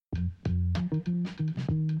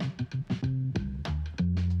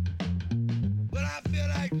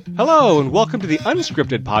Hello, and welcome to the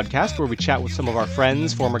Unscripted podcast, where we chat with some of our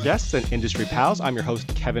friends, former guests, and industry pals. I'm your host,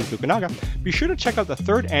 Kevin Fukunaga. Be sure to check out the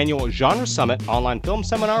third annual Genre Summit online film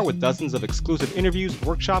seminar with dozens of exclusive interviews,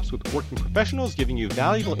 workshops with working professionals, giving you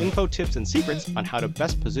valuable info, tips, and secrets on how to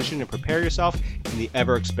best position and prepare yourself in the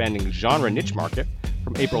ever-expanding genre niche market.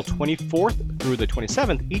 From April 24th through the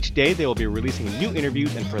 27th, each day they will be releasing new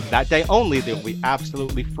interviews, and for that day only, they will be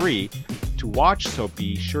absolutely free to watch, so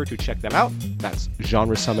be sure to check them out. That's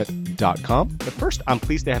genresummit.com. But first, I'm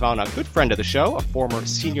pleased to have on a good friend of the show, a former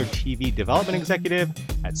senior TV development executive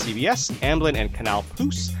at CBS, Amblin, and Canal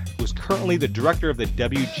Plus, who is currently the director of the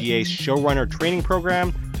WGA showrunner training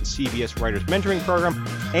program, the CBS Writers Mentoring Program,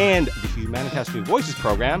 and the Humanitas New Voices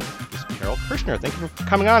Program. This is Carole Kirschner. Thank you for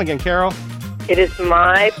coming on again, Carole. It is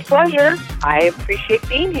my pleasure. I appreciate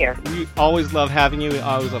being here. We always love having you. We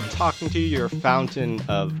always love talking to you. You're a fountain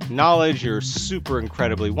of knowledge. You're super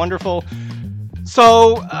incredibly wonderful.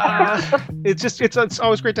 So it's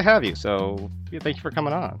always great to have you. So thank you for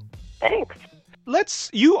coming on. Thanks.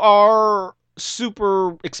 You are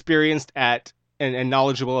super experienced at and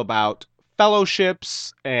knowledgeable about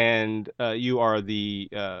fellowships, and you are the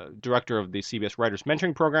director of the CBS Writers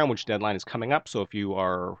Mentoring Program, which deadline is coming up. So if you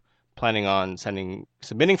are planning on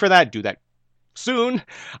submitting for that, do that soon.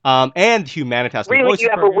 And Humanitas. Really, you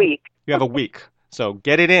have a week. You have a week. So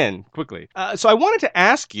get it in quickly. So I wanted to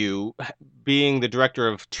ask you, being the director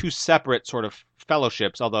of two separate sort of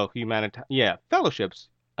fellowships, although fellowships,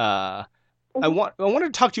 I wanted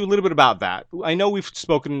to talk to you a little bit about that. I know we've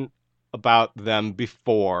spoken about them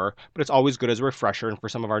before, but it's always good as a refresher and for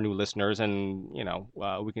some of our new listeners, and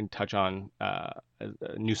we can touch on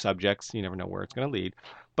new subjects. You never know where it's going to lead.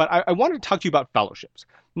 But I wanted to talk to you about fellowships.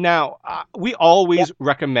 Now, we always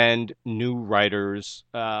recommend new writers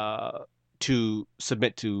to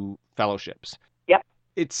submit to fellowships. Yep.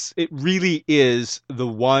 It really is the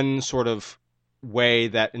one sort of way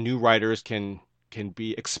that new writers can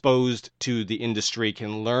be exposed to the industry,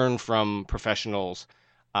 can learn from professionals,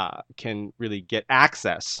 can really get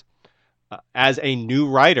access as a new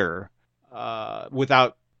writer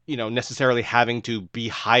without necessarily having to be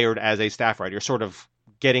hired as a staff writer. You're sort of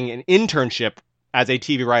getting an internship as a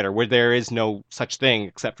TV writer, where there is no such thing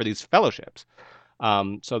except for these fellowships.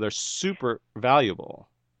 So they're super valuable.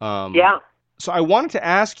 Yeah. So I wanted to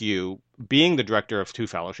ask you, being the director of two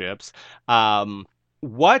fellowships,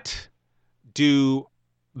 what do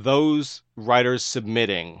those writers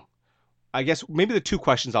submitting, I guess maybe the two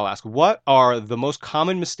questions I'll ask: what are the most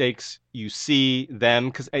common mistakes you see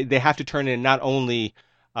them, because they have to turn in not only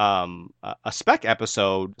a spec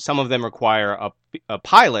episode, some of them require a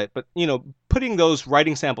pilot, but putting those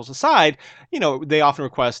writing samples aside, they often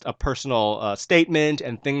request a personal statement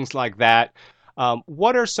and things like that.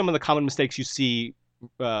 What are some of the common mistakes you see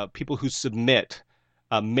people who submit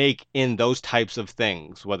make in those types of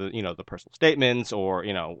things, whether the personal statements or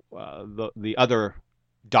the other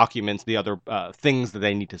documents, the other things that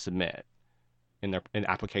they need to submit in their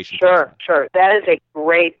application? Sure. That is a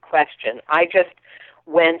great question. I just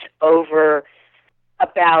went over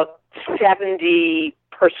about 70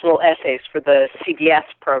 personal essays for the CBS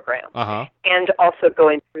program, and also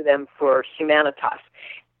going through them for Humanitas.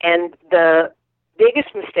 And the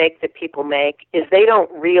biggest mistake that people make is they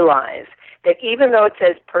don't realize that even though it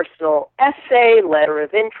says personal essay, letter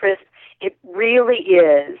of interest, it really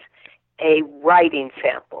is a writing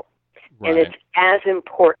sample. Right. And it's as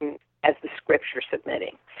important as the script you're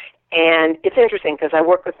submitting. And it's interesting because I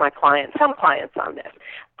work with some clients on this.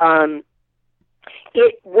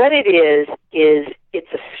 What it is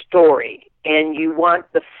it's a story, and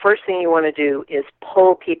the first thing you want to do is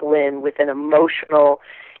pull people in with an emotional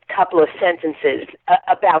couple of sentences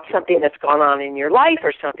about something that's gone on in your life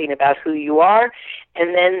or something about who you are,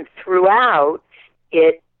 and then throughout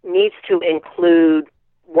it needs to include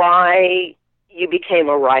why you became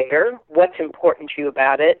a writer, what's important to you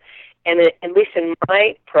about it. And at least in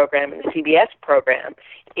my program, in the CBS program,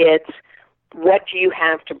 it's what do you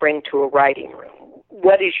have to bring to a writing room?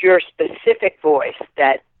 What is your specific voice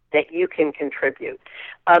that you can contribute?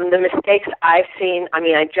 The mistakes I've seen,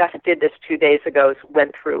 I just did this 2 days ago,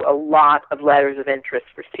 went through a lot of letters of interest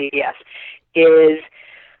for CBS, is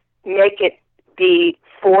make it be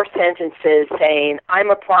 4 sentences saying, I'm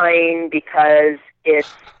applying because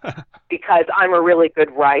I'm a really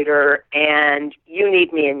good writer and you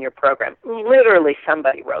need me in your program. Literally,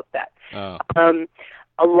 somebody wrote that. Oh.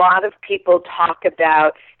 A lot of people talk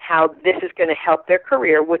about how this is going to help their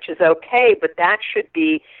career, which is okay, but that should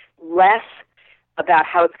be less about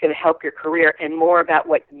how it's going to help your career and more about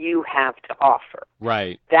what you have to offer.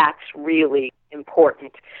 Right. That's really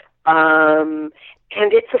important.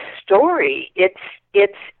 and it's a story.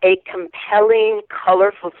 It's a compelling,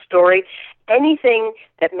 colorful story. Anything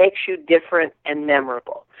that makes you different and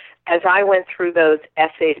memorable. As I went through those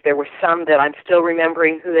essays, there were some that I'm still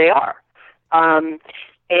remembering who they are.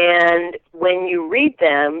 And when you read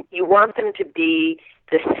them, you want them to be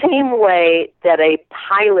the same way that a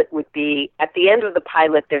pilot would be. At the end of the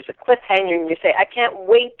pilot, there's a cliffhanger, and you say, I can't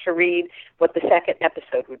wait to read what the second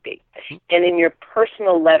episode would be. And in your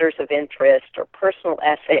personal letters of interest or personal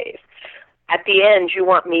essays, at the end, you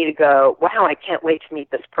want me to go, wow, I can't wait to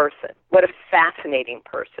meet this person. What a fascinating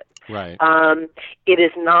person. Right. It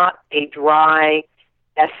is not a dry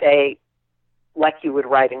essay like you would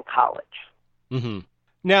write in college. Mm-hmm.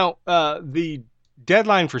 Now, the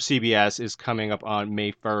deadline for CBS is coming up on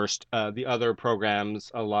May 1st. The other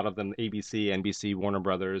programs, a lot of them, ABC, NBC, Warner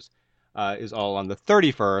Brothers, is all on the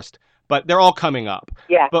 31st, but they're all coming up.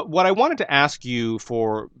 Yeah. But what I wanted to ask you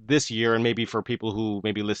for this year, and maybe for people who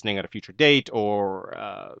may be listening at a future date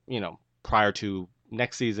or, prior to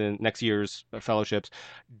next year's fellowships,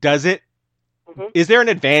 is there an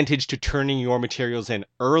advantage to turning your materials in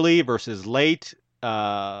early versus late,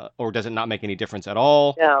 or does it not make any difference at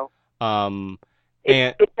all? No.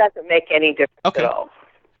 It doesn't make any difference at all.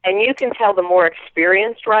 And you can tell the more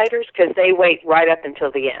experienced writers because they wait right up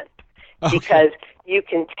until the end. Okay. Because you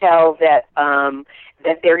can tell that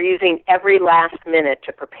that they're using every last minute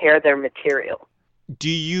to prepare their material. Do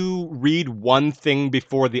you read one thing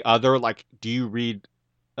before the other? Like, do you read,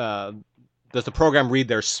 does the program read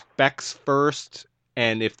their specs first?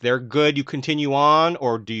 And if they're good, you continue on?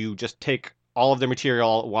 Or do you just take all of their material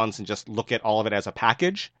all at once and just look at all of it as a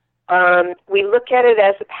package? We look at it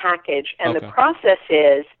as a package, and the process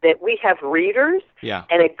is that we have readers,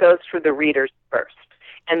 and it goes through the readers first.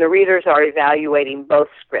 And the readers are evaluating both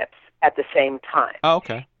scripts at the same time. Oh,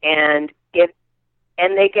 okay. And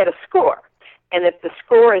they get a score. And if the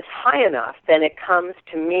score is high enough, then it comes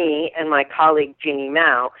to me and my colleague Jeannie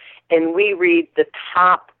Mao, and we read the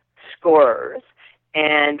top scorers,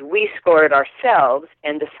 and we score it ourselves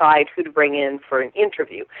and decide who to bring in for an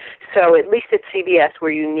interview. So at least at CBS,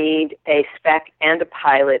 where you need a spec and a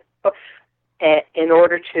pilot in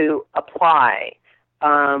order to apply,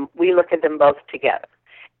 we look at them both together.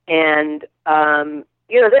 And,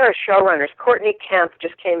 there are showrunners. Courtney Kemp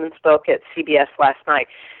just came and spoke at CBS last night.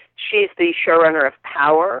 She's the showrunner of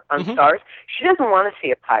Power on Starz. She doesn't want to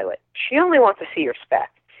see a pilot. She only wants to see your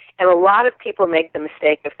spec. And a lot of people make the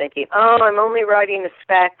mistake of thinking, I'm only writing a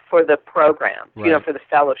spec for the program, for the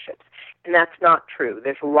fellowships. And that's not true.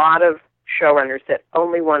 There's a lot of showrunners that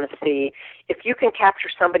only want to see if you can capture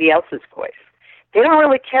somebody else's voice. They don't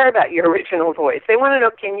really care about your original voice. They want to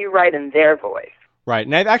know, can you write in their voice? Right.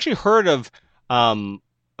 And I've actually heard of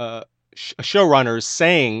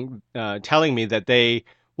showrunners telling me that they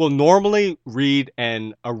will normally read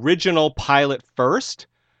an original pilot first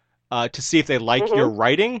to see if they like your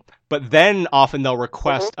writing, but then often they'll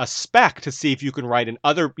request a spec to see if you can write in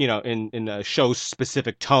other, in a show's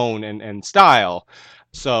specific tone and style.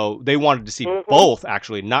 So they wanted to see both,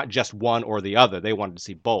 actually, not just one or the other. They wanted to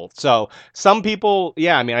see both. So some people,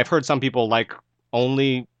 I've heard some people like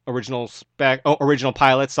only original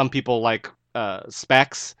pilots. Some people like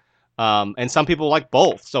specs. And some people like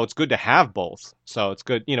both, so it's good to have both. So it's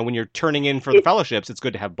good, when you're turning in for the fellowships, it's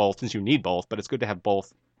good to have both since you need both, but it's good to have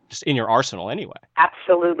both just in your arsenal anyway.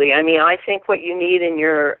 Absolutely. I think what you need in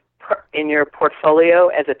your portfolio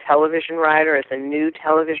as a television writer, as a new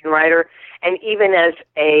television writer, and even as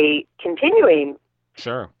a continuing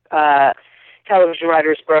television writer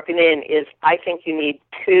who's broken in, is I think you need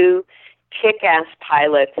 2 kick-ass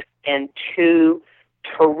pilots and 2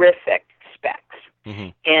 terrific specs.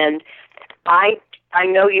 And I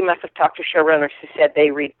know you must have talked to showrunners who said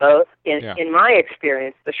they read both. In my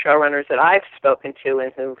experience, the showrunners that I've spoken to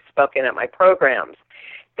and who've spoken at my programs,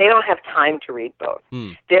 they don't have time to read both.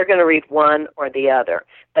 They're going to read one or the other.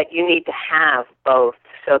 But you need to have both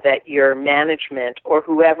so that your management or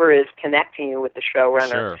whoever is connecting you with the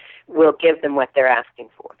showrunner will give them what they're asking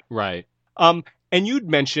for. Right. And you'd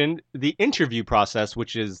mentioned the interview process,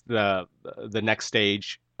 which is the next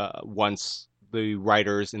stage once the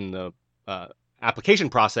writers in the application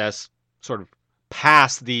process sort of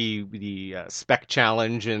pass the spec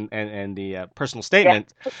challenge and the personal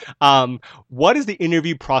statement. What is the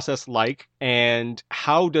interview process like, and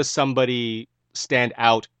how does somebody stand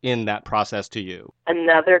out in that process to you?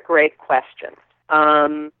 Another great question.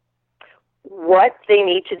 What they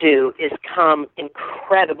need to do is come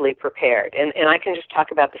incredibly prepared. And I can just talk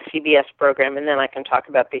about the CBS program, and then I can talk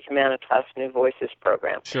about the Humanitas New Voices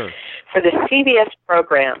program. Sure. For the CBS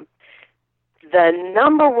program, the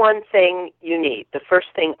number one thing you need, the first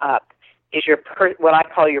thing up, is what I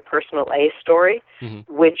call your personal A story,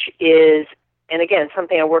 Mm-hmm. which is, and again,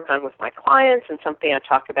 something I work on with my clients and something I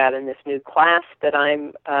talk about in this new class that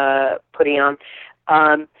I'm putting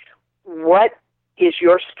on. What is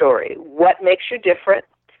your story? What makes you different?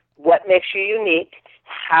 What makes you unique?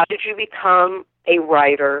 How did you become a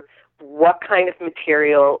writer? What kind of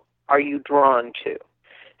material are you drawn to?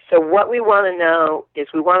 So what we want to know is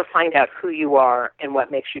we want to find out who you are and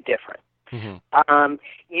what makes you different. Mm-hmm.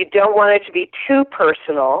 You don't want it to be too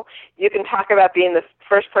personal. You can talk about being the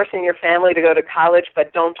first person in your family to go to college,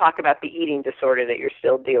 but don't talk about the eating disorder that you're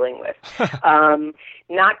still dealing with.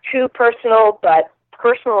 Not too personal, but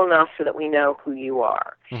personal enough so that we know who you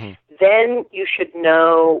are. Mm-hmm. Then you should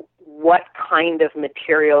know what kind of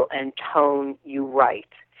material and tone you write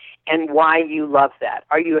and why you love that.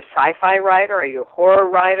 Are you a sci-fi writer? Are you a horror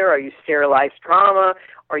writer? Are you serialized drama?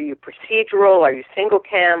 Are you procedural? Are you single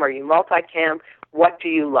cam? Are you multicam? What do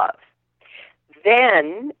you love?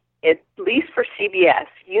 Then, at least for CBS,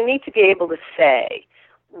 you need to be able to say,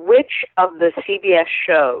 which of the CBS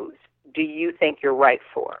shows do you think you're right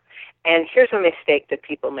for? And here's a mistake that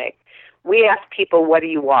people make. We ask people, what are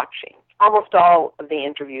you watching? Almost all of the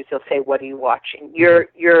interviews, they'll say, what are you watching?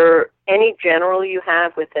 Any general you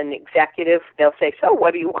have with an executive, they'll say, so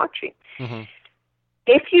what are you watching? Mm-hmm.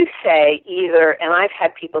 If you say either, and I've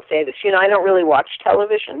had people say this, I don't really watch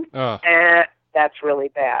television, that's really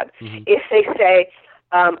bad. Mm-hmm. If they say,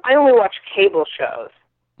 I only watch cable shows,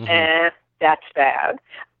 that's bad.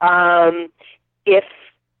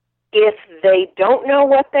 If they don't know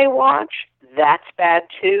what they watch, that's bad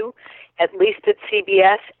too. At least at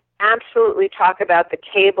CBS, absolutely talk about the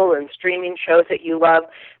cable and streaming shows that you love,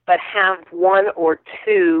 but have one or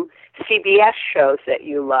two CBS shows that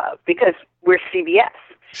you love, because we're CBS.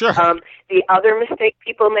 Sure. The other mistake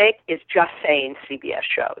people make is just saying CBS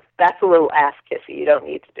shows. That's a little ass-kissy. You don't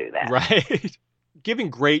need to do that. Right.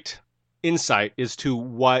 Giving great insight as to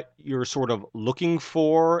what you're sort of looking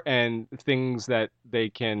for and things that they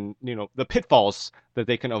can, the pitfalls that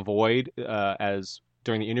they can avoid as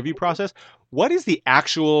during the interview process. What is the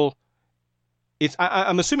actual...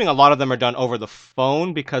 I'm assuming a lot of them are done over the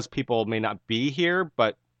phone because people may not be here,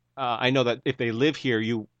 but I know that if they live here,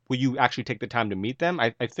 will you actually take the time to meet them?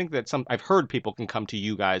 I think that I've heard people can come to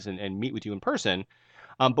you guys and meet with you in person.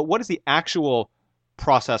 But what is the actual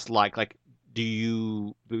process like? Like,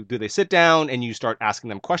 do they sit down and you start asking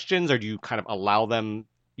them questions, or do you kind of allow them,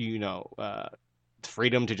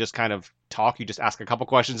 freedom to just kind of talk? You just ask a couple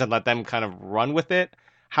questions and let them kind of run with it?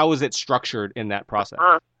 How is it structured in that process?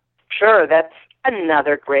 Sure, that's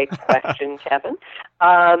another great question, Kevin.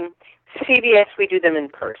 CBS, we do them in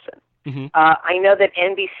person. Mm-hmm. I know that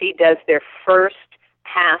NBC does their first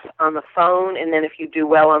pass on the phone, and then if you do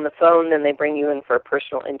well on the phone, then they bring you in for a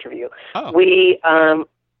personal interview. Oh. We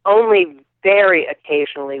only very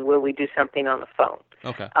occasionally will we do something on the phone.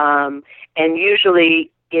 Okay. And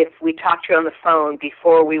usually, if we talk to you on the phone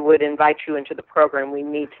before we would invite you into the program, we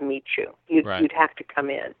need to meet you. You'd have to come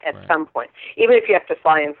in at some point, even if you have to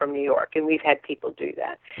fly in from New York, and we've had people do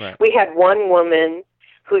that. Right. We had one woman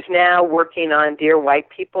who's now working on Dear White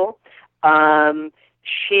People.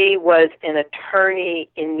 She was an attorney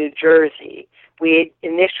in New Jersey. We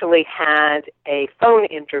initially had a phone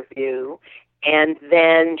interview, and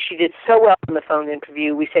then she did so well in the phone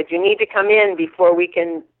interview, we said, you need to come in before we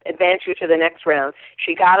can advance you to the next round.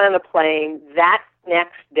 She got on a plane that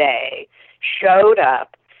next day, showed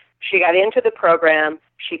up, she got into the program,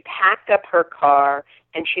 she packed up her car,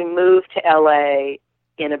 and she moved to L.A.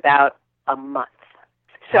 in about a month.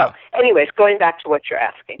 So, anyways, going back to what you're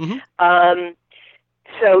asking. Mm-hmm.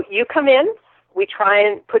 So you come in, we try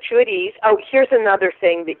and put you at ease. Oh, here's another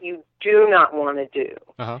thing that you do not want to do.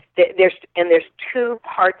 Uh-huh. There's two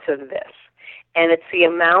parts of this, and it's the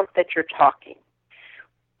amount that you're talking.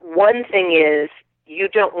 One thing is you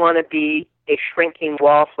don't want to be a shrinking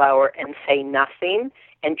wallflower and say nothing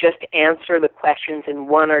and just answer the questions in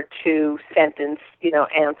one or two sentence,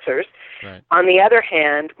 answers. Right. On the other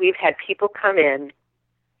hand, we've had people come in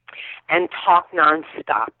and talk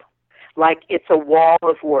nonstop, like it's a wall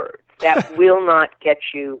of words that will not get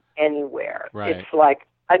you anywhere. Right. It's like,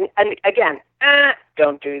 and again,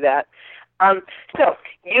 don't do that. So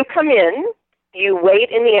you come in, you wait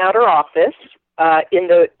in the outer office, in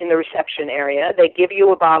the reception area. They give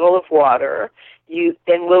you a bottle of water.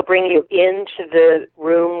 Then we'll bring you into the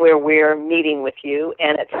room where we're meeting with you.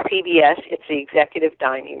 And at CBS, it's the executive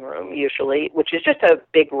dining room usually, which is just a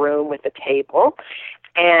big room with a table.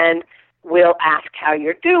 And we'll ask how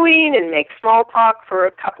you're doing and make small talk for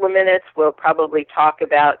a couple of minutes. We'll probably talk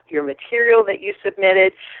about your material that you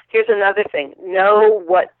submitted. Here's another thing. Know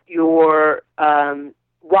what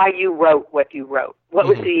why you wrote what you wrote. What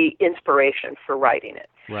was the inspiration for writing it?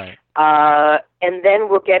 Right. And then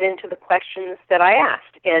we'll get into the questions that I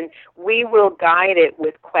asked, and we will guide it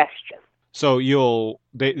with questions. So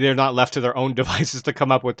they're not left to their own devices to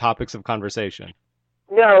come up with topics of conversation.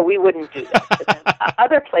 No, we wouldn't do that to them.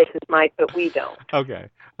 Other places might, but we don't. Okay.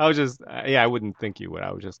 I was just, I wouldn't think you would.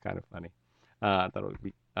 I was just kind of funny. I thought it would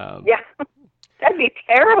be. Yeah, that'd be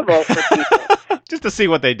terrible for people. Just to see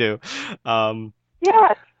what they do.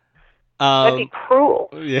 Yeah, that'd be cruel.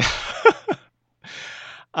 Yeah.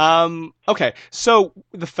 Okay, so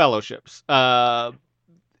the fellowships.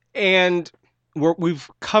 And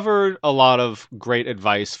we've covered a lot of great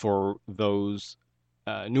advice for those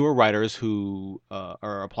newer writers who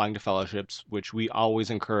are applying to fellowships, which we always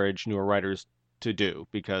encourage newer writers to do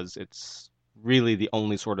because it's really the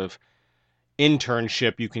only sort of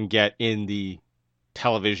internship you can get in the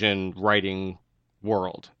television writing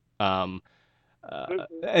world. And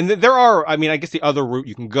there are, I mean, I guess the other route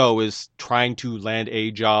you can go is trying to land a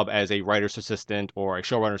job as a writer's assistant or a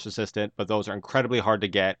showrunner's assistant, but those are incredibly hard to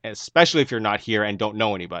get, especially if you're not here and don't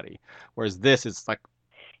know anybody. Whereas this is like,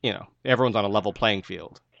 everyone's on a level playing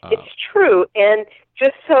field. It's true, and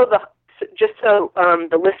just so the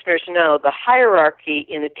listeners know, the hierarchy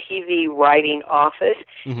in a TV writing office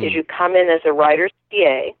is you come in as a writer's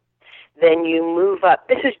PA, then you move up.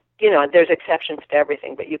 This is, there's exceptions to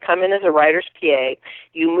everything, but you come in as a writer's PA,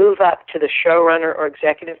 you move up to the showrunner or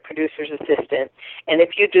executive producer's assistant, and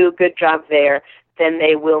if you do a good job there, then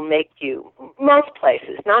they will make you, most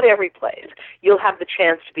places, not every place, you'll have the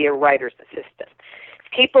chance to be a writer's assistant.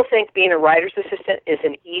 People think being a writer's assistant is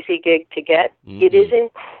an easy gig to get. It is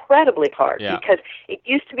incredibly hard because it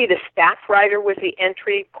used to be the staff writer was the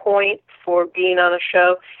entry point for being on a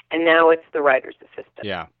show, and now it's the writer's assistant.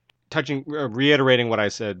 Yeah. Reiterating what I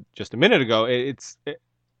said just a minute ago, it's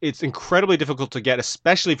incredibly difficult to get,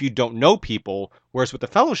 especially if you don't know people, whereas with the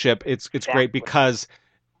fellowship, it's great because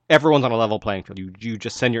everyone's on a level playing field. You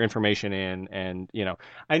just send your information in, and,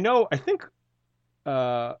 I think...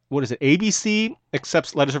 what is it? ABC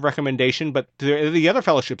accepts letters of recommendation, but the other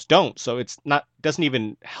fellowships don't. So doesn't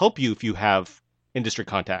even help you if you have industry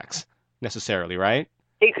contacts necessarily, right?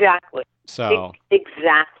 Exactly. So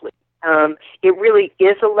exactly. It really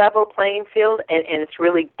is a level playing field, and it's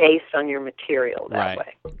really based on your material that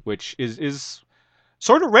way. Which is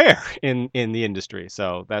sort of rare in the industry.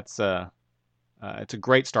 So that's it's a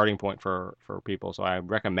great starting point for people. So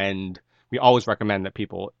we always recommend that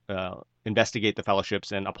people investigate the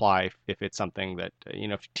fellowships and apply if it's something that,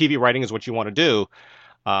 if TV writing is what you want to do,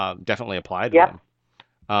 definitely apply to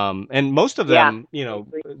them. And most of them,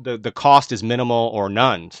 the cost is minimal or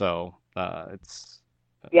none. So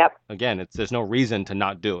again, there's no reason to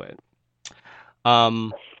not do it.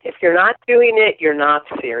 If you're not doing it, you're not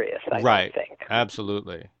serious, I don't think.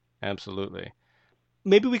 Absolutely.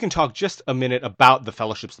 Maybe we can talk just a minute about the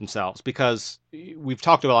fellowships themselves, because we've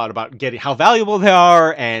talked a lot about getting how valuable they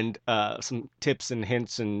are and some tips and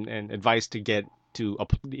hints and advice to get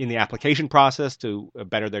in the application process to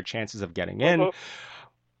better their chances of getting in.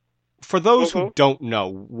 For those who don't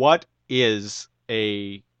know, what is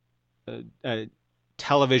a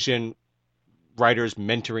television writers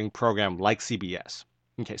mentoring program like CBS?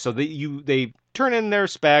 Okay, so they turn in their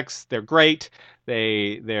specs. They're great.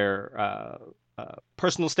 Their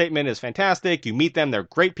personal statement is fantastic. You meet them; they're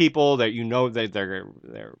great people. That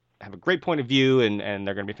they have a great point of view, and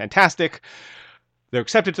they're going to be fantastic. They're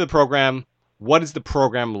accepted to the program. What is the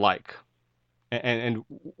program like, and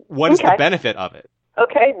what is the benefit of it?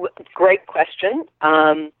 Okay, great question.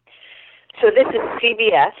 So this is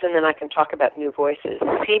CBS, and then I can talk about New Voices.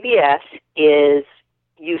 CBS is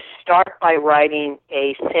you start by writing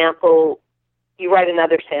a sample. You write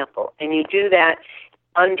another sample, and you do that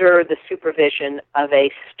under the supervision of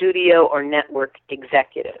a studio or network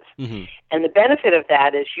executive. And the benefit of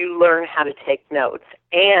that is you learn how to take notes,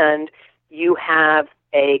 and you have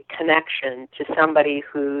a connection to somebody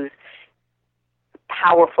who's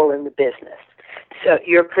powerful in the business. So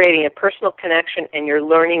you're creating a personal connection, and you're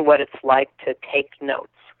learning what it's like to take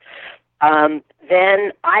notes.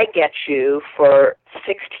 Then I get you for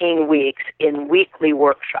 16 weeks in weekly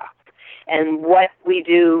workshops. And what we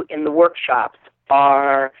do in the workshops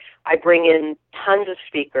I bring in tons of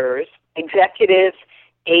speakers, executives,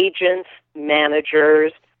 agents,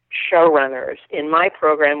 managers, showrunners. In my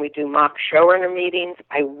program, we do mock showrunner meetings.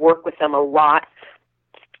 I work with them a lot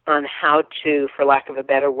on how to, for lack of a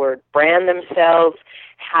better word, brand themselves,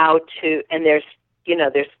 and there's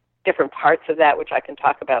different parts of that which I can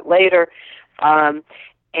talk about later.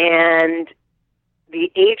 And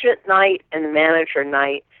the agent night and the manager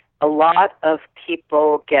night a lot of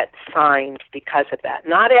people get signed because of that.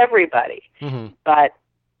 Not everybody, but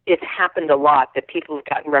it's happened a lot that people have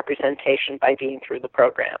gotten representation by being through the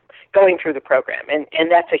program, going through the program.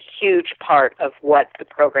 And that's a huge part of what the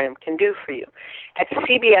program can do for you. At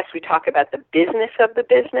CBS, we talk about the business of the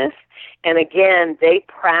business. And again, they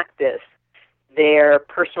practice their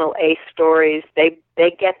personal ace stories. They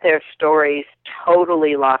get their stories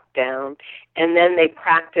totally locked down. And then they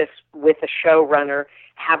practice with a showrunner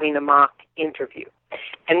having a mock interview.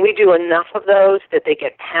 And we do enough of those that they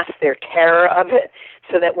get past their terror of it,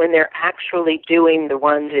 so that when they're actually doing the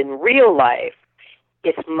ones in real life,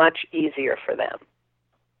 it's much easier for them.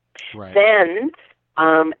 Right. Then,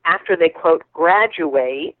 after they, quote,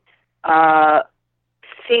 graduate,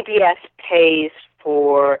 CBS pays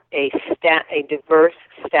for a diverse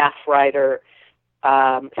staff writer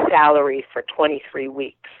salary for 23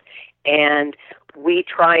 weeks. And we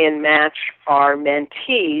try and match our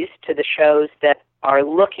mentees to the shows that are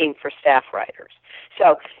looking for staff writers.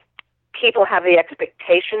 So people have the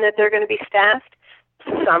expectation that they're going to be staffed.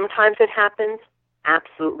 Sometimes it happens,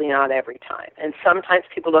 absolutely not every time. And sometimes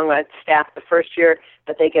people don't get staffed the first year,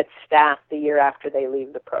 but they get staffed the year after they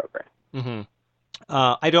leave the program. Mm-hmm.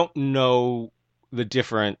 I don't know the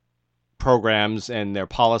different programs and their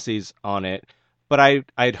policies on it, but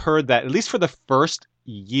I'd heard that at least for the first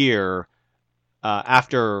year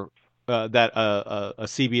after that a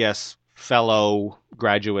CBS fellow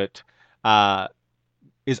graduate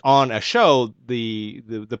is on a show,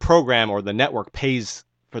 the program or the network pays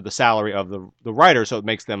for the salary of the writer, so it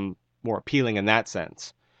makes them more appealing in that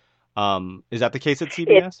sense. Is that the case at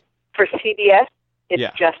CBS? For CBS,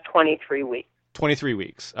 it's just 23 weeks. 23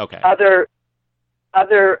 weeks. Okay. Other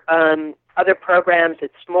programs,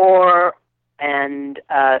 it's more, and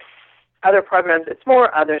other programs, it's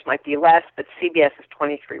more. Others might be less, but CBS is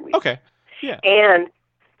 23 weeks. Okay. Yeah. And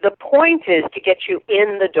the point is to get you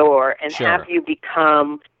in the door and have you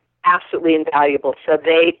become absolutely invaluable, so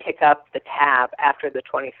they pick up the tab after the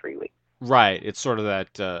 23 weeks. Right. It's sort of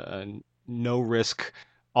that no risk,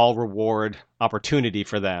 all reward opportunity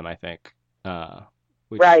for them, I think.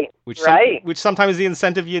 Which sometimes is the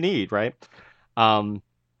incentive you need, right?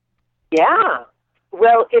 Yeah.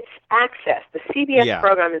 Well, it's access. The CBS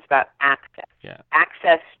program is about access. Yeah.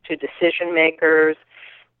 Access to decision makers,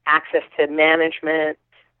 access to management,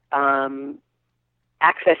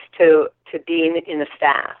 access to being in a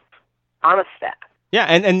staff, on a staff. Yeah,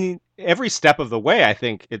 and every step of the way, I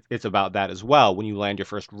think it's about that as well. When you land your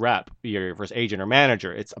first rep, your first agent or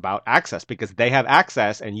manager, it's about access because they have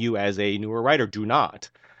access and you as a newer writer do not.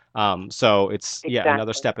 So it's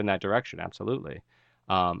another step in that direction, absolutely,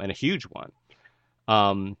 and a huge one.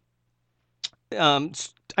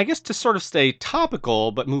 I guess to sort of stay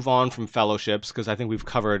topical, but move on from fellowships, because I think we've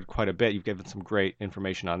covered quite a bit. You've given some great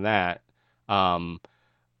information on that.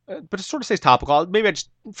 But to sort of stay topical, maybe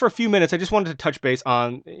for a few minutes, I just wanted to touch base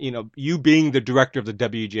on, you being the director of the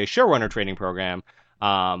WGA showrunner training program,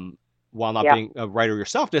 while not being a writer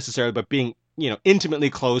yourself necessarily, but being, intimately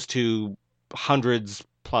close to hundreds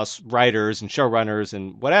plus writers and showrunners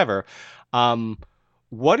and whatever.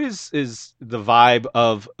 What is the vibe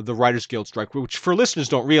of the Writers Guild strike, which for listeners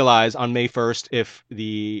don't realize on May 1st, if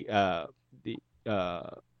the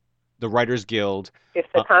Writers Guild, if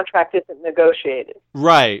the contract isn't negotiated,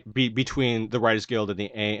 right, between the Writers Guild and the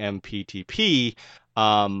AMPTP,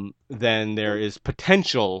 then there is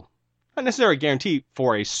potential, not necessarily a guarantee,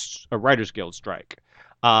 for a Writers Guild strike.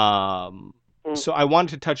 So I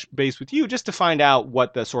wanted to touch base with you just to find out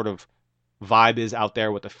what the sort of vibe is out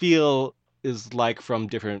there, what the feel is like from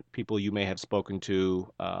different people you may have spoken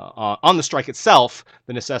to on the strike itself,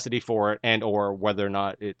 the necessity for it, and or whether or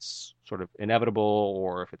not it's sort of inevitable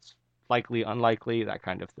or if it's likely, unlikely, that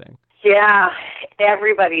kind of thing. Yeah,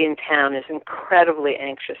 everybody in town is incredibly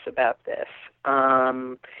anxious about this.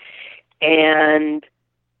 And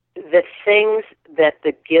the things that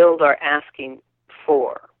the Guild are asking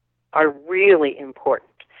for are really important.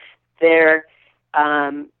 Their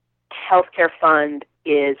healthcare fund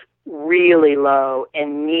is really low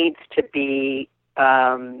and needs to be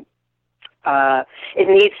added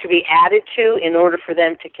to in order for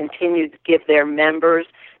them to continue to give their members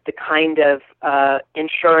the kind of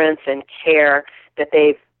insurance and care that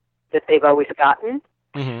they've always gotten.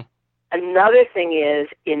 Mm-hmm. Another thing is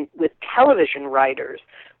with television writers,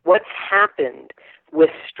 what's happened with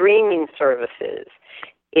streaming services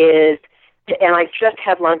is, and I just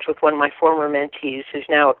had lunch with one of my former mentees who's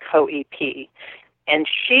now a co-EP, and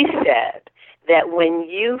she said that when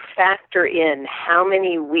you factor in how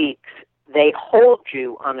many weeks they hold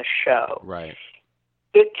you on a show, right,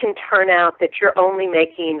 it can turn out that you're only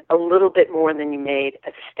making a little bit more than you made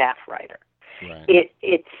as a staff writer. Right.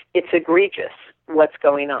 It's egregious what's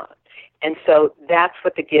going on. And so that's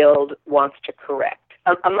what the Guild wants to correct,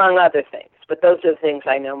 among other things. But those are the things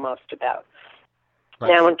I know most about.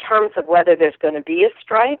 Right. Now, in terms of whether there's going to be a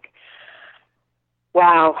strike,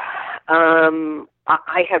 wow,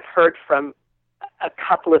 I have heard from a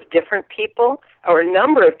couple of different people, or a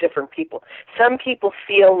number of different people. Some people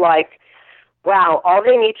feel like, wow, all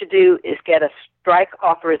they need to do is get a strike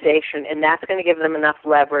authorization, and that's going to give them enough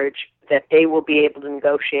leverage that they will be able to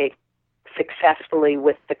negotiate successfully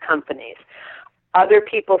with the companies. Other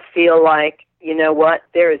people feel like, you know what,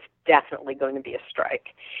 there is definitely going to be a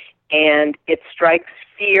strike. And it strikes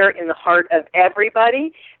fear in the heart of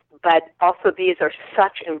everybody, but also these are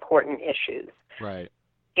such important issues. Right.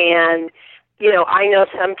 And, you know, I know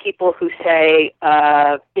some people who say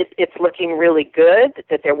it's looking really good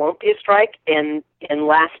that there won't be a strike. And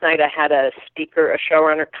last night I had a speaker, a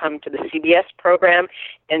showrunner, come to the CBS program,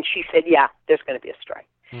 and she said, yeah, there's going to be a strike.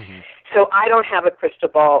 Mm-hmm. So I don't have a crystal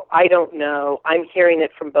ball. I don't know. I'm hearing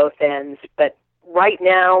it from both ends. But right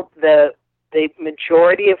now, the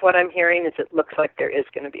majority of what I'm hearing is it looks like there is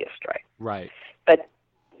going to be a strike. Right. But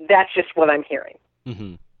that's just what I'm hearing.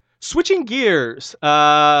 Mm-hmm. Switching gears,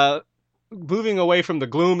 moving away from the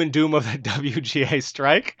gloom and doom of the WGA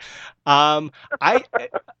strike,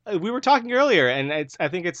 we were talking earlier, and I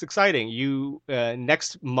think it's exciting. You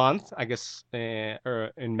next month, I guess,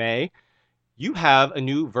 or in May, you have a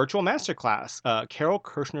new virtual masterclass, Carole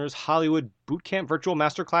Kirschner's Hollywood Bootcamp virtual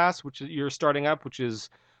masterclass, which you're starting up, which is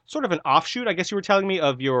sort of an offshoot, I guess you were telling me,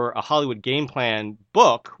 of your Hollywood Game Plan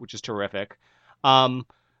book, which is terrific.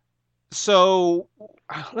 So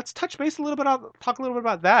let's touch base a little bit, talk a little bit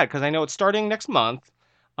about that, because I know it's starting next month.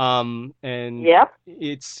 And yep.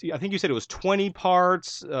 I think you said it was 20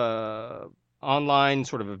 parts, online,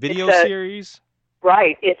 sort of a video series.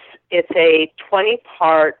 Right. It's a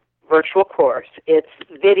 20-part virtual course. It's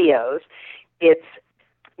videos. It's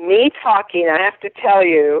me talking. I have to tell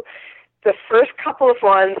you, the first couple of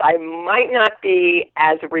ones, I might not be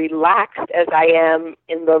as relaxed as I am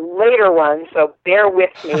in the later ones, so bear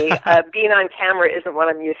with me. Being on camera isn't what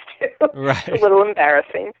I'm used to. Right. It's a little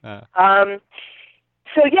embarrassing. So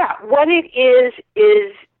yeah, what it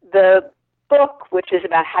is the book, which is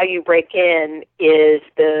about how you break in, is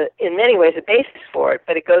in many ways a basis for it,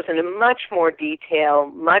 but it goes into much more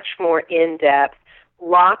detail, much more in-depth,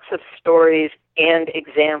 lots of stories and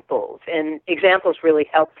examples really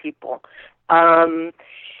help people. And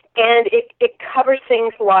it covers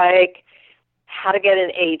things like how to get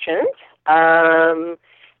an agent,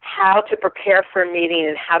 how to prepare for a meeting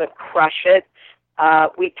and how to crush it.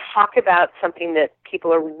 We talk about something that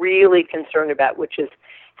people are really concerned about, which is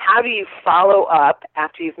how do you follow up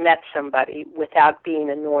after you've met somebody without being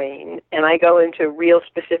annoying? And I go into real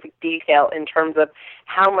specific detail in terms of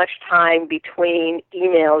how much time between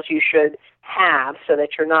emails you should have so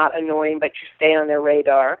that you're not annoying but you stay on their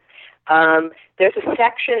radar. There's a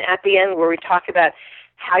section at the end where we talk about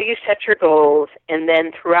how you set your goals, and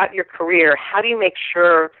then throughout your career, how do you make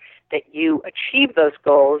sure that you achieve those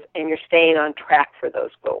goals and you're staying on track for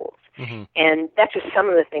those goals. Mm-hmm. And that's just some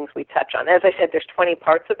of the things we touch on. As I said, there's 20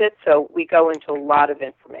 parts of it, so we go into a lot of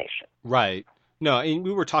information. Right. No, and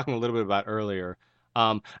we were talking a little bit about earlier.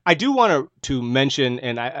 I do want to mention,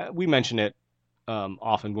 and we mention it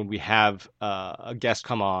often when we have a guest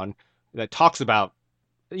come on that talks about,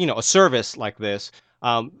 a service like this.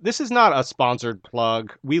 This is not a sponsored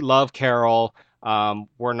plug. We love Carole.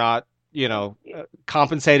 We're not,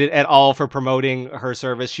 compensated at all for promoting her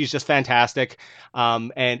service. She's just fantastic.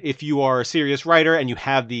 And if you are a serious writer and you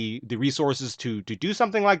have the resources to do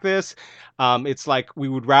something like this, it's like we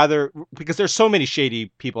would rather, because there's so many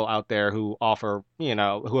shady people out there who offer,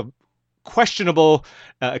 who have questionable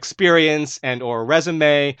experience and or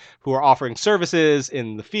resume, who are offering services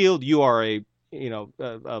in the field. You are a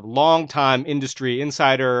long-time industry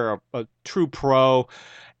insider, a true pro.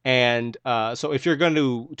 And so if you're going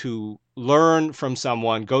to learn from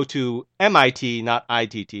someone, go to MIT, not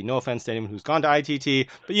ITT. No offense to anyone who's gone to ITT,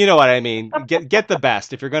 but you know what I mean. Get the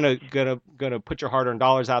best. If you're gonna put your hard-earned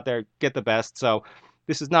dollars out there, get the best. So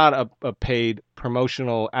this is not a paid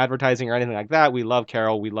promotional advertising or anything like that. We love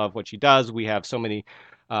Carole. We love what she does. We have so many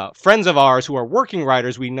friends of ours who are working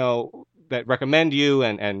writers we know that recommend you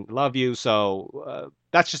and love you. So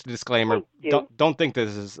that's just a disclaimer. Don't think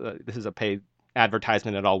this is a paid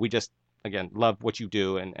advertisement at all. We just, again, love what you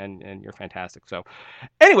do and you're fantastic. So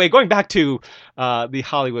anyway, going back to the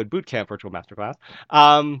Hollywood Bootcamp virtual masterclass,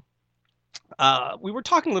 we were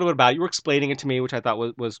talking a little bit about it. You were explaining it to me, which I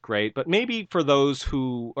thought was great, but maybe for those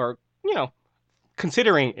who are,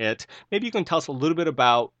 considering it, maybe you can tell us a little bit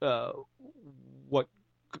about what,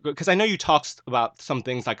 because I know you talked about some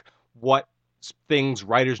things like what things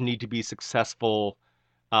writers need to be successful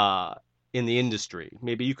uh, in the industry.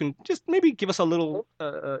 Maybe you can just maybe give us a little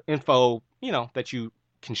info, that you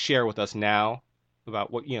can share with us now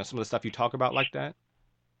about what, some of the stuff you talk about like that.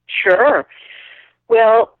 Sure.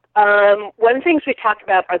 Well, one of the things we talk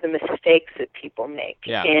about are the mistakes that people make.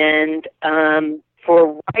 Yeah. And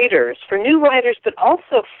for writers, for new writers, but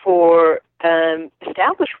also for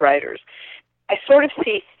established writers, I sort of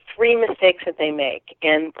see three mistakes that they make.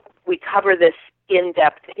 And we cover this in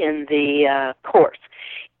depth in the course.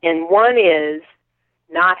 And one is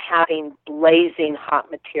not having blazing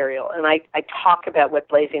hot material. And I talk about what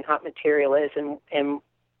blazing hot material is and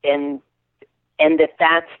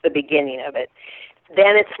that's the beginning of it.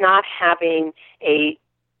 Then it's not having a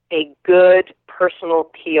good personal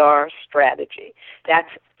PR strategy. That's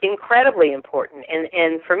incredibly important.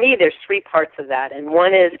 And for me, there's three parts of that. And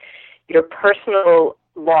one is your personal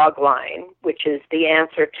log line, which is the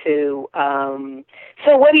answer to,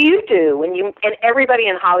 so what do you do? And everybody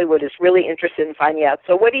in Hollywood is really interested in finding out,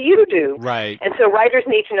 so what do you do? Right. And so writers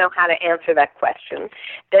need to know how to answer that question.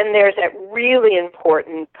 Then there's that really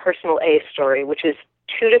important personal A story, which is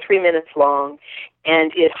 2 to 3 minutes long,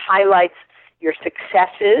 and it highlights your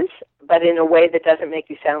successes, but in a way that doesn't make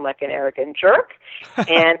you sound like an arrogant jerk.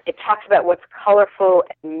 And it talks about what's colorful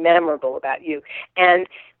and memorable about you. And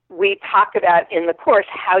we talk about in the course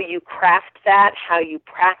how you craft that, how you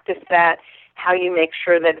practice that, how you make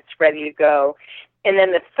sure that it's ready to go. And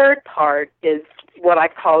then the third part is what I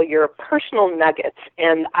call your personal nuggets.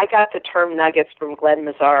 And I got the term nuggets from Glenn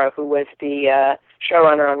Mazzara, who was the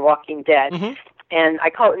showrunner on Walking Dead. Mm-hmm. And I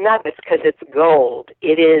call it nuggets because it's gold.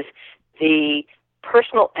 It is the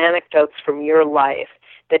personal anecdotes from your life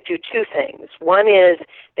that do two things. One is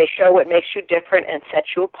they show what makes you different and sets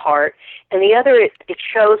you apart. And the other, it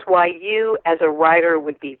shows why you as a writer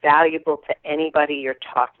would be valuable to anybody you're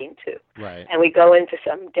talking to. Right. And we go into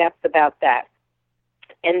some depth about that.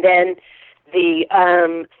 And then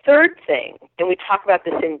the third thing, and we talk about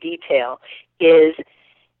this in detail, is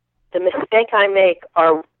the mistake I make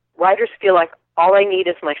are writers feel like all I need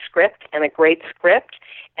is my script and a great script,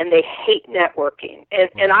 and they hate networking.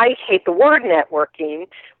 And I hate the word networking.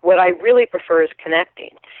 What I really prefer is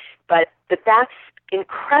connecting. But that's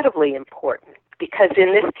incredibly important because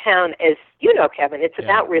in this town, as you know, Kevin, it's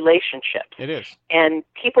about relationships. It is. And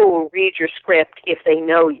people will read your script if they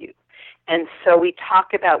know you. And so we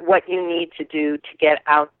talk about what you need to do to get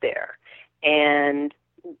out there and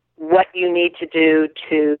what you need to do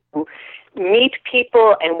to meet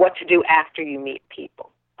people and what to do after you meet people.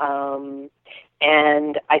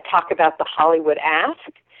 And I talk about the Hollywood ask,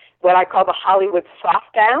 what I call the Hollywood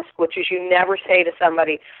soft ask, which is you never say to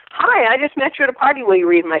somebody, hi, I just met you at a party, will you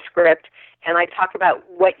read my script? And I talk about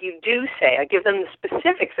what you do say. I give them the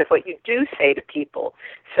specifics of what you do say to people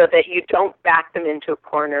so that you don't back them into a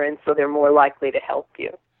corner and so they're more likely to help you.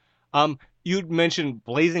 You'd mentioned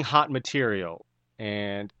blazing hot material.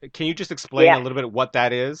 And can you just explain a little bit what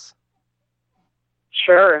that is?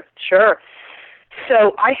 Sure.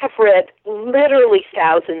 So I have read literally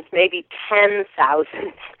thousands, maybe 10,000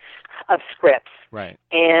 of scripts. Right.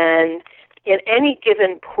 And in any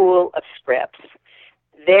given pool of scripts,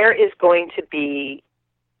 there is going to be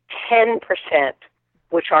 10%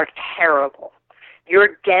 which are terrible. Your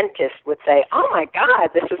dentist would say, oh my God,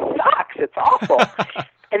 this sucks, it's awful.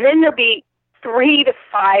 And then there'll be 3 to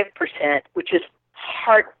 5%, which is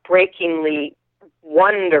heartbreakingly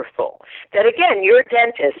wonderful. That again, your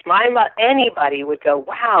dentist, anybody would go,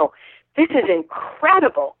 wow, this is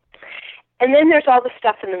incredible. And then there's all the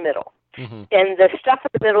stuff in the middle. Mm-hmm. And the stuff in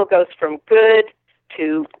the middle goes from good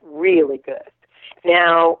to really good.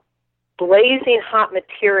 Now, blazing hot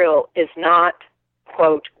material is not,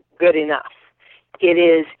 quote, good enough. It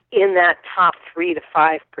is in that top 3 to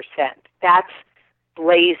 5%. That's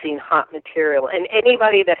blazing hot material. And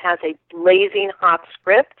anybody that has a blazing hot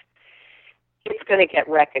script, it's going to get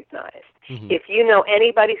recognized. Mm-hmm. If you know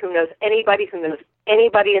anybody who knows anybody who knows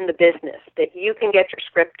anybody in the business that you can get your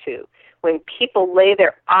script to, when people lay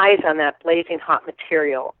their eyes on that blazing hot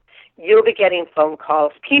material, you'll be getting phone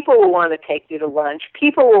calls. People will want to take you to lunch.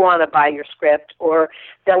 People will want to buy your script, or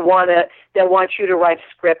they'll want you to write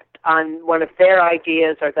a script on one of their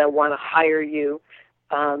ideas, or they'll want to hire you.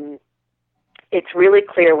 It's really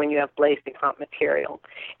clear when you have blazing hot material.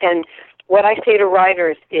 And what I say to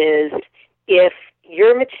writers is, if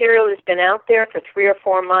your material has been out there for 3 or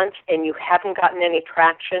 4 months and you haven't gotten any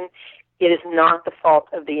traction, it is not the fault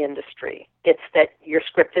of the industry. It's that your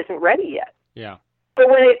script isn't ready yet. Yeah. But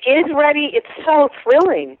when it is ready, it's so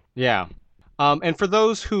thrilling. Yeah. And for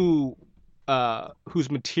those whose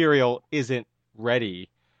material isn't ready,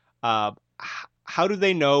 how do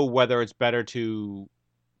they know whether it's better to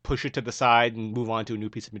push it to the side and move on to a new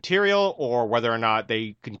piece of material, or whether or not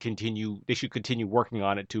they should continue working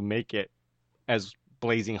on it to make it as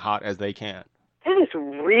blazing hot as they can? That is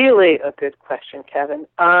really a good question, Kevin.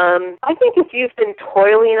 I think if you've been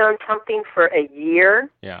toiling on something for a year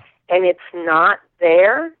and it's not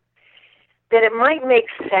there, then it might make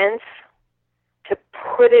sense to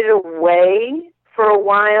put it away for a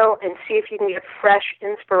while and see if you can get fresh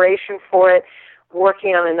inspiration for it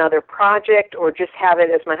working on another project, or just have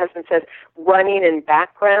it, as my husband says, running in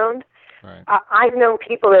background. Right. I've known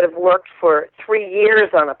people that have worked for 3 years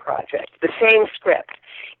on a project, the same script,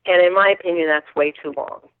 and in my opinion, that's way too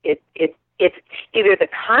long. It's either the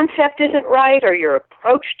concept isn't right or your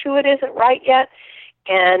approach to it isn't right yet,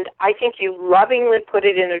 and I think you lovingly put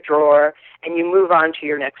it in a drawer and you move on to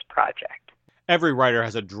your next project. Every writer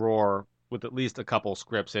has a drawer with at least a couple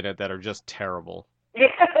scripts in it that are just terrible. Yeah,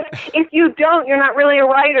 if you don't, you're not really a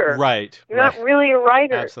writer. Right. You're not really a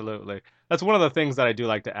writer. Absolutely. That's one of the things that I do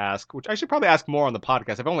like to ask, which I should probably ask more on the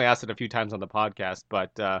podcast. I've only asked it a few times on the podcast,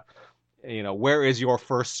 but, where is your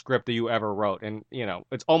first script that you ever wrote? And,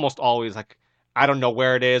 it's almost always like, I don't know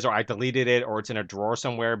where it is, or I deleted it, or it's in a drawer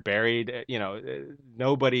somewhere buried.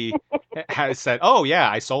 Nobody has said, oh, yeah,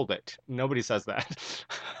 I sold it. Nobody says that.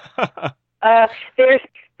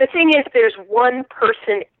 The thing is, there's one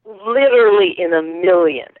person literally in a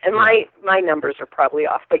million, and my numbers are probably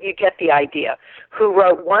off, but you get the idea, who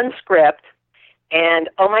wrote one script, and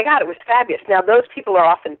oh my God, it was fabulous. Now, those people are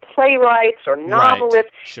often playwrights or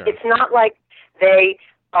novelists. Right. Sure. It's not like they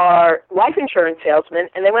are life insurance salesmen,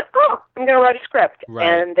 and they went, oh, I'm going to write a script, right.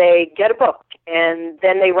 And they get a book, and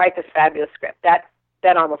then they write this fabulous script. That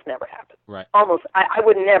almost never happens. Right. Almost, I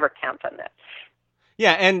would never count on that.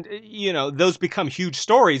 Yeah, and, those become huge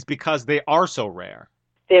stories because they are so rare.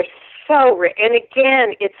 They're so rare. And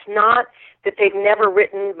again, it's not that they've never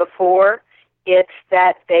written before. It's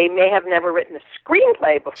that they may have never written a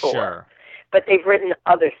screenplay before. Sure. But they've written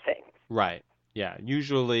other things. Right. Yeah.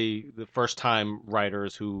 Usually the first-time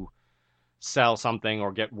writers who sell something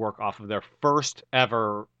or get work off of their first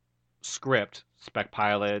ever script, spec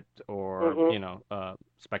pilot or,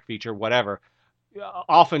 spec feature, whatever,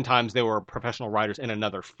 oftentimes they were professional writers in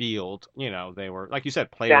another field. They were, like you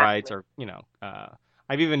said, playwrights. Exactly. Or,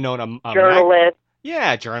 I've even known a journalists.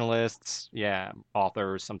 Journalists. Yeah,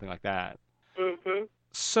 authors, something like that. Mm-hmm.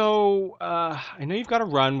 So I know you've got to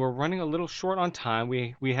run. We're running a little short on time.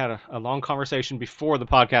 We had a long conversation before the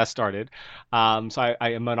podcast started, so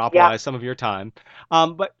I monopolized some of your time.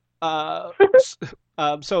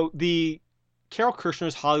 So the Carole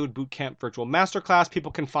Kirschner's Hollywood Bootcamp virtual masterclass,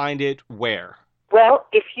 people can find it where? Well,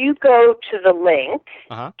 if you go to the link,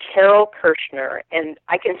 Carole Kirschner, and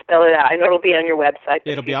I can spell it out. I know it'll be on your website.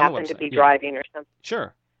 It'll be on the website. If you happen to be driving or something.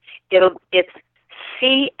 Sure. It's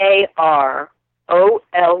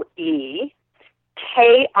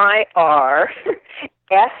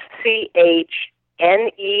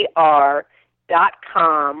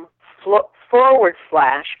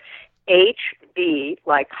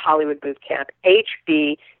like Hollywood Bootcamp,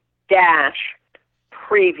 HB dash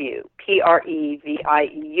preview,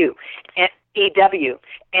 PREVIEU, EW.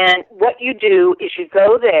 And what you do is you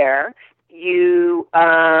go there, you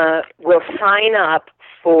will sign up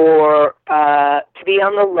for to be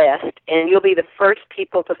on the list, and you'll be the first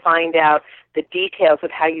people to find out the details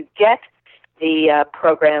of how you get the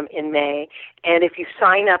program in May. And if you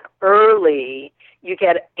sign up early, you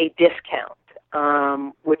get a discount,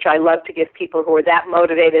 which I love to give people who are that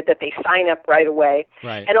motivated that they sign up right away.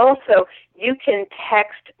 Right. And also, you can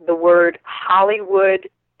text the word Hollywood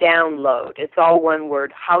Download. It's all one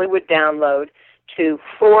word, Hollywood Download, to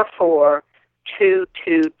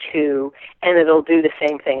 44222, and it'll do the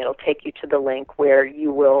same thing. It'll take you to the link where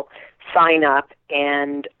you will sign up,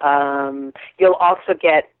 and you'll also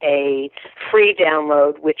get a free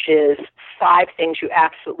download, which is 5 things you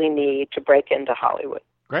absolutely need to break into Hollywood.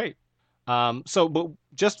 Great. But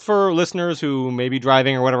just for listeners who may be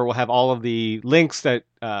driving or whatever, we'll have all of the links that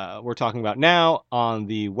we're talking about now on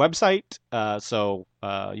the website, so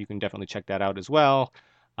you can definitely check that out as well.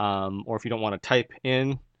 Or if you don't want to type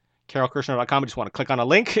in CaroleKirschner.com, just want to click on a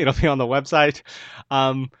link, it'll be on the website.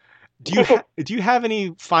 Do you have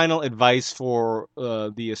any final advice for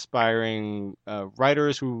the aspiring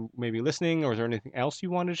writers who may be listening, or is there anything else you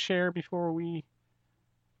wanted to share before we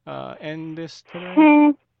end this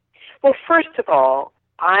today? Well, first of all,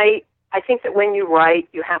 I think that when you write,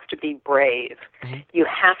 you have to be brave. Mm-hmm. You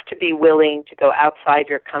have to be willing to go outside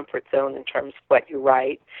your comfort zone in terms of what you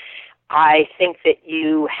write. I think that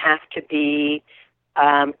you have to be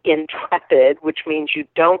intrepid, which means you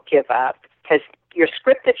don't give up, because your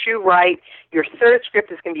script that you write, your third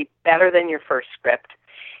script is going to be better than your first script.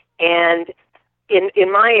 And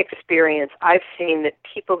in my experience, I've seen that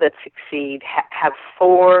people that succeed have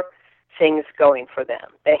four things going for them.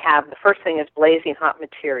 They have, the first thing is blazing hot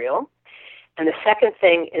material, and the second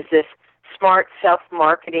thing is this smart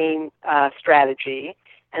self-marketing strategy,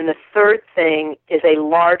 and the third thing is a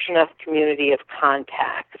large enough community of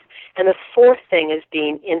contacts. And the fourth thing is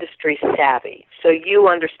being industry savvy. So you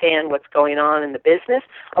understand what's going on in the business.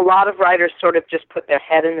 A lot of writers sort of just put their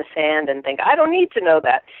head in the sand and think, I don't need to know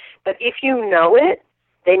that. But if you know it,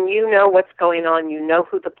 then you know what's going on. You know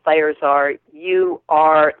who the players are. You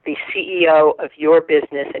are the CEO of your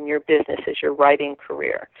business, and your business is your writing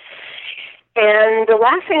career. And the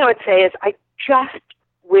last thing I would say is I just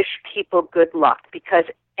wish people good luck, because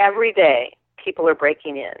every day people are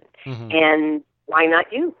breaking in. Mm-hmm. And why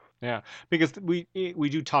not you? Yeah, because we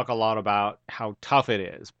do talk a lot about how tough it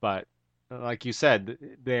is, but like you said,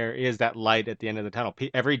 there is that light at the end of the tunnel.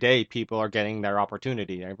 Every day people are getting their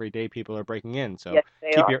opportunity. Every day people are breaking in. So yes,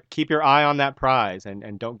 keep your eye on that prize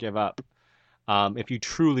and don't give up. If you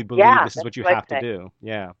truly believe this is what you have to do.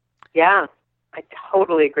 Yeah. Yeah, I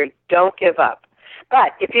totally agree. Don't give up.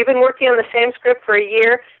 But if you've been working on the same script for a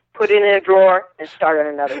year, put it in a drawer and start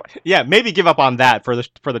on another one. Yeah, maybe give up on that for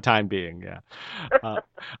the time being. Yeah.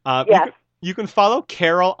 Yes. You can follow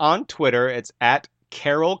Carole on Twitter. It's at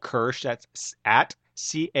Carole Kirsch. That's at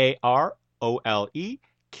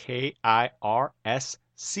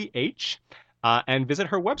CaroleKirschch. And visit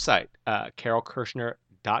her website,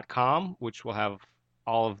 CaroleKirschner.com, which will have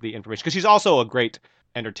all of the information. Because she's also a great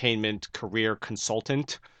entertainment career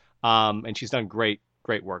consultant, and she's done great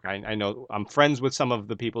work. I know I'm friends with some of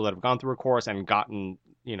the people that have gone through her course and gotten,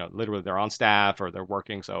 literally they're on staff or they're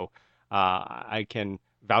working. So I can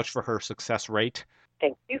vouch for her success rate.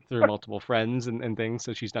 Thank you. Through multiple friends and things.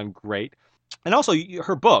 So she's done great. And also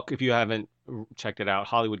her book, if you haven't checked it out,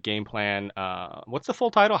 Hollywood Game Plan. What's the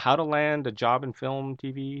full title? How to Land a Job in Film,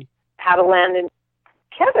 TV? How to Land in...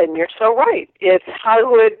 Kevin, you're so right. It's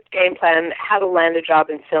Hollywood Game Plan, How to Land a Job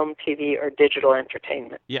in Film, TV, or Digital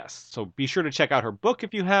Entertainment. Yes. So be sure to check out her book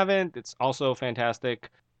if you haven't. It's also fantastic.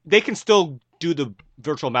 They can still do the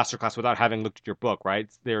virtual masterclass without having looked at your book, right?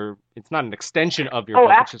 It's not an extension of your book.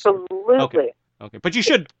 Oh, absolutely. Okay, but you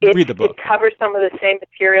should read the book. It covers some of the same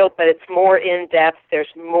material, but it's more in-depth. There's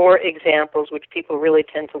more examples, which people really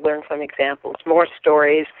tend to learn from examples, more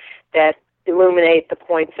stories that illuminate the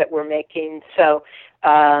points that we're making. So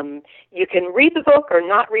you can read the book or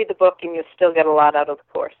not read the book, and you'll still get a lot out of the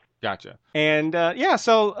course. Gotcha. And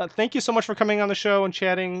so thank you so much for coming on the show and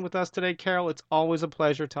chatting with us today, Carole. It's always a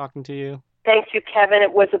pleasure talking to you. Thank you, Kevin.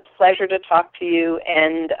 It was a pleasure to talk to you,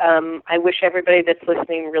 and I wish everybody that's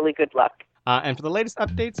listening really good luck. And for the latest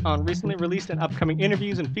updates on recently released and upcoming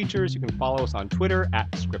interviews and features, you can follow us on Twitter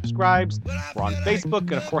at ScriptScribes. We're on Facebook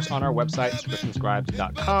and, of course, on our website,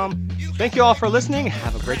 scriptandscribes.com. Thank you all for listening.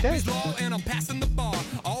 Have a great day. And I'm passing the bar.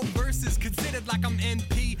 All verses considered like I'm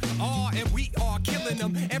NPR, and we are killing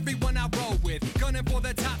them. Everyone I roll with, gunning for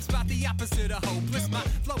the top spot, the opposite of hopeless. My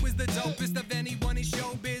flow is the dopest of anyone in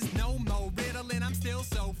showbiz. No more riddling, I'm still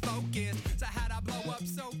so focused.